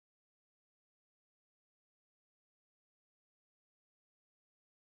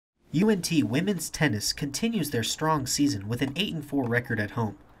UNT women's tennis continues their strong season with an 8-4 record at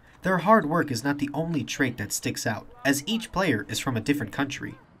home. Their hard work is not the only trait that sticks out, as each player is from a different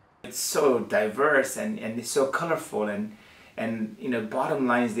country. It's so diverse and it's so colorful and bottom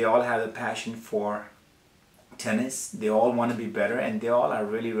line is they all have a passion for tennis. They all want to be better and they all are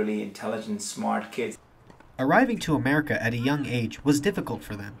really, really intelligent, smart kids. Arriving to America at a young age was difficult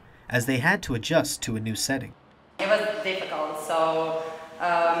for them, as they had to adjust to a new setting. It was difficult, so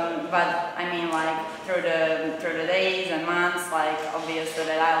but I mean, like through the days and months, like obviously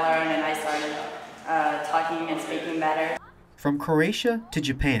that I learned and I started talking and speaking better. From Croatia to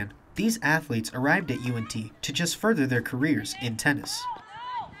Japan, these athletes arrived at UNT to just further their careers in tennis.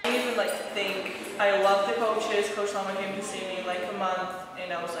 I didn't even think. I love the coaches. Coach Lama came to see me like a month,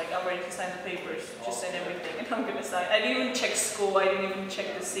 and I was like, I'm ready to sign the papers, just sign everything, and I'm gonna sign. I didn't even check school. I didn't even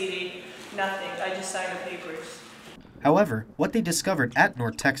check the city. Nothing. I just signed the papers. However, what they discovered at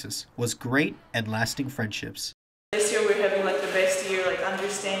North Texas was great and lasting friendships. This year we're having like the best year, like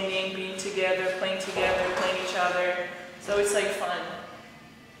understanding, being together, playing each other. So it's like fun.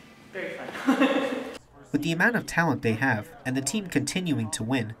 Very fun. With the amount of talent they have and the team continuing to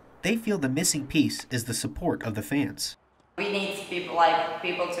win, they feel the missing piece is the support of the fans. We need people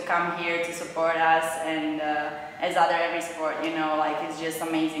to come here to support us, and as every sport, it's just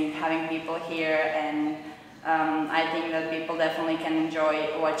amazing having people here, and I think that people definitely can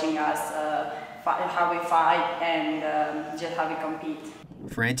enjoy watching us, how we fight and just how we compete.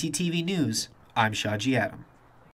 For NTTV News, I'm Shahji Adam.